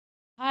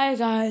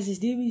Alright guys, it's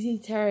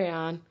DBZ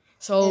Terrion.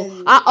 So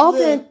and I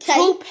opened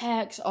 2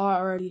 packs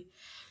already.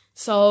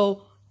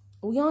 So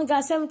we only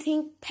got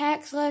 17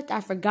 packs left.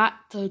 I forgot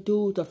to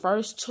do the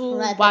first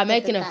 2 by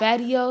making a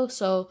video.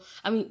 So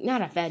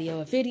not a video,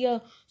 a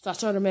video. So I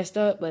sort of messed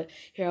up. But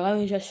here, let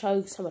me just show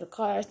you some of the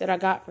cards that I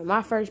got from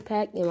my first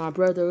pack and my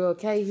brother Real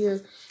K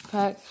here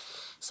pack.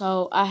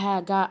 So I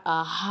had got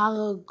a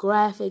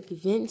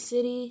holographic Vent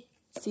City.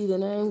 See the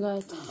name,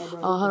 guys?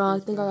 Oh, hold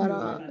on. I think I got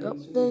a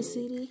Vent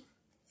City.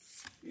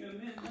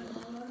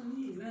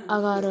 I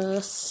got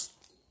a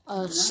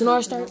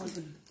Snorstar.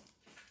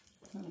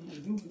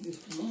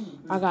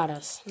 I got a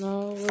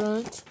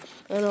Snorunt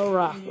and a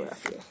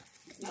Rockruff.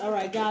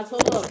 Alright, guys,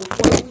 hold up.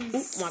 Before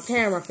we... my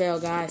camera fell,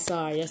 guys.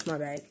 Sorry, that's my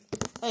bad.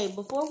 Hey,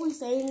 before we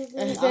say anything,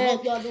 I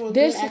hope y'all doing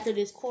good after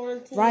this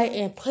quarantine. Right,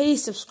 and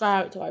please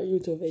subscribe to our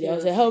YouTube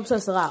videos. It helps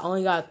us a lot.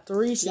 Only got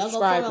 3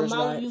 subscribers,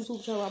 y'all go guys. my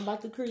YouTube channel I'm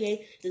about to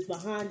create is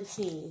behind the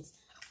scenes.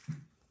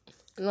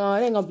 No,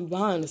 it ain't gonna be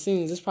behind the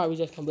scenes. It's probably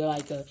just gonna be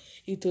like a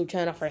YouTube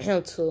channel for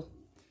him too.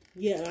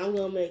 Yeah, and I'm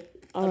gonna make.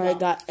 Alright,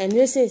 guys, and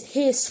this is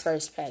his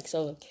first pack.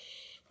 So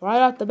right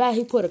off the bat,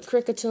 he put a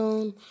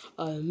Kricketune,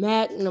 a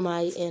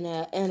Magnemite, and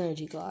an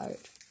Energy Guard.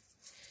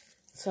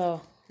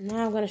 So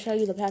now I'm gonna show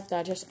you the pack that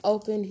I just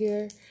opened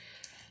here.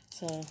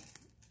 So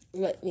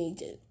let me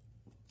just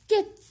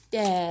get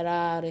that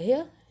out of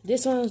here.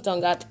 This one's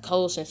done got the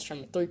cold sense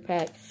from the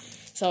 3-pack.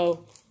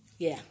 So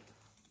yeah.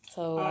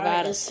 So I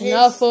got a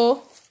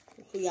Snuffle.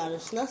 We got a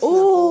Snuffle.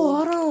 Oh,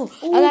 hold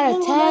on. Ooh, I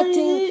got a tag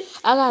team.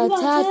 I got a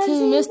tag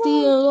team,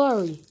 Misty and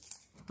Lori.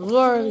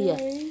 Gloria.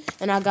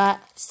 And I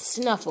got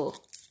Snuffle.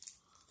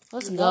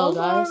 Let's go,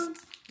 guys.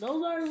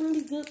 Those are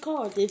really good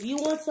cards. If you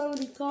want some of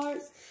these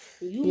cards,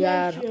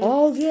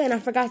 oh yeah, and I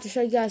forgot to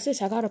show you guys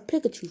this. I got a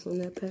Pikachu from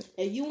that pack.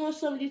 If you want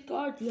some of these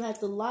cards, you have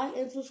to like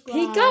and subscribe.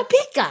 He got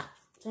Pika.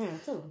 Damn,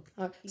 too.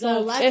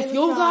 So if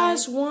you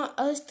guys want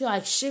us to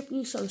like ship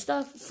you some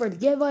stuff for the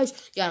giveaways,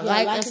 you gotta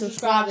like and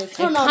subscribe and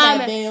turn on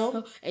that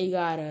bell. And you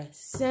gotta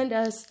send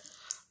us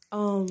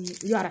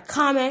you gotta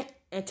comment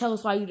and tell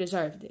us why you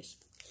deserve this.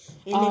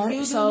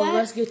 Alright, so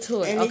let's get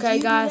to it. Okay,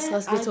 guys,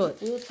 let's get to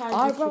it.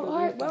 Alright,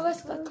 bro,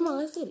 come on,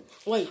 let's get it.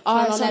 Wait,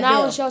 alright, so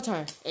now it's your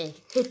turn. And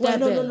hit that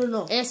bell.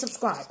 No. And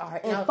subscribe.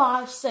 Alright, in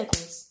 5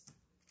 seconds.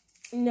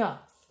 No.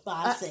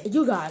 5 seconds.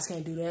 You guys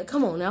can't do that.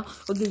 Come on now.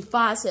 We'll give you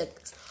 5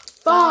 seconds.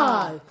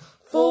 5,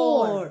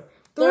 4,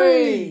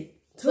 3,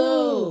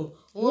 2,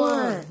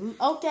 1.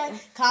 Okay,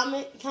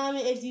 comment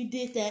if you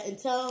did that and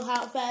tell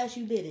how fast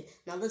you did it.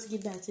 Now let's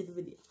get back to the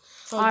video.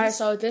 Alright,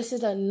 so this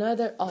is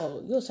another.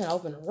 Oh, you were saying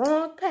open the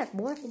wrong pack,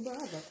 boy.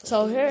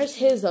 So here's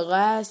his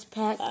last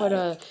pack for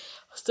the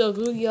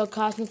Yu-Gi-Oh!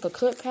 Cosmic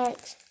Eclipse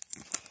packs.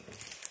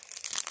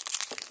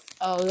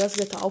 Oh, let's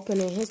get to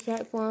opening his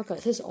pack for him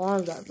because his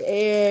arms are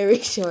very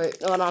short.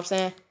 You know what I'm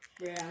saying?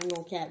 Yeah, I'm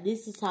gonna cap.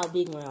 This is how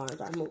big my arms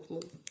are.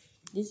 Move.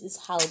 This is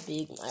how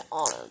big my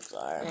arms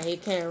are. And he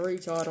can't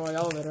reach all the way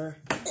over there.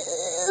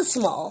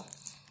 Small.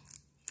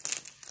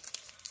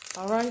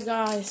 Alright,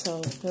 guys.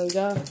 So here we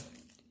go.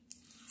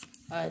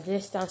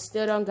 This time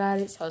still don't got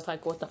it, so it's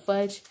like what the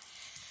fudge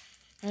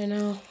right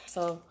now.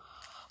 So,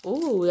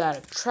 ooh, we got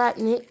a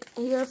Tratnik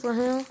here for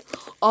him.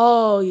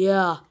 Oh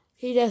yeah,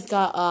 he just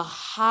got a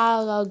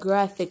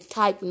holographic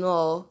type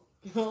null.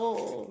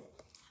 Oh.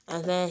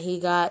 And then he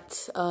got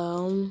it's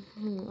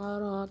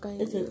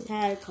a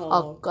tag card.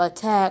 Oh, a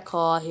tag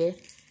card here.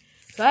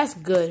 So that's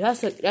good.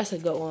 That's a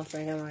good one for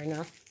him right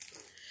now.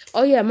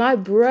 Oh yeah, my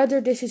brother,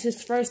 this is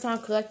his first time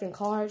collecting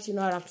cards. You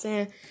know what I'm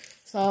saying?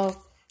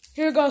 So.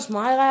 Here goes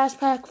my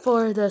last pack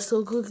for the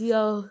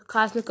Yu-Gi-Oh!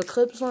 Cosmic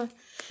Eclipse one.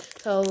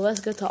 So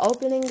let's get to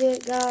opening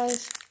it,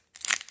 guys.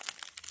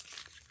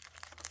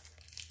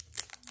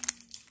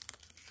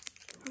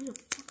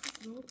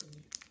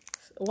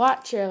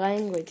 Watch your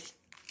language.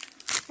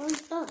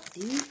 What's up,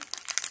 dude?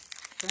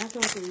 That's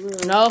not the real.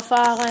 No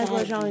foul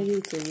language on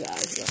YouTube,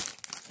 guys.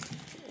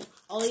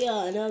 Oh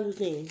yeah, another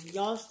thing.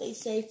 Y'all stay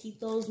safe. Keep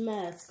those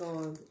masks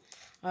on.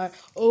 Alright.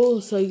 Oh,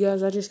 so you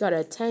guys, I just got a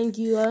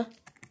Tangela.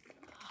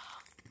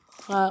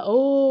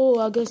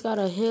 I just got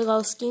a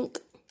Halo Skink.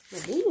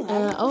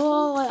 And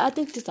I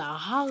think it's a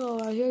hollow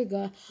right here,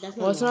 guys.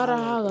 Well, it's not a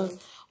hollow.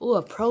 Oh,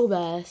 a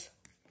Probass.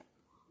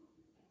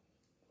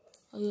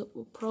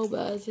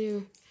 Probass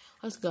here.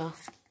 Let's go.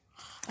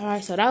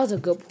 Alright, so that was a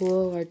good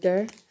pull right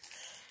there.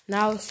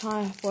 Now it's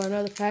time for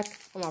another pack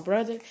for my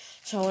brother.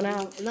 So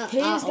now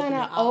he's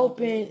gonna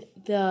open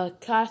the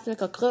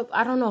Cosmic Eclipse.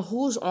 I don't know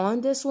who's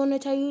on this one, to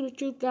tell you the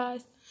truth,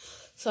 guys.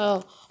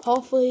 So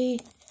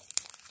hopefully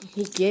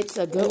he gets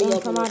a good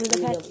one come out of the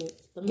pack.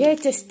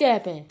 Get to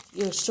stepping,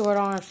 you short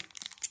arms.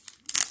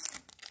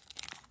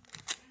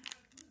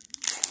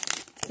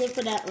 Click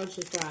for that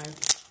unsubscribe.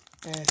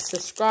 And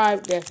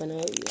subscribe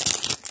definitely.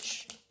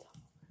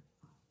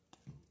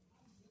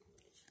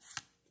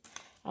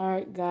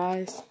 Alright,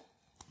 guys.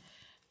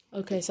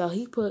 Okay, so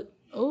he put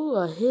a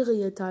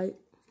Helioptile.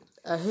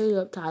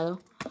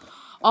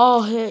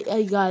 Oh,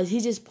 hey guys,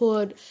 he just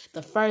pulled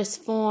the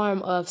first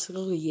form of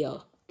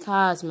Yu-Gi-Oh!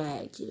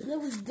 Cosmag. There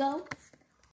we go.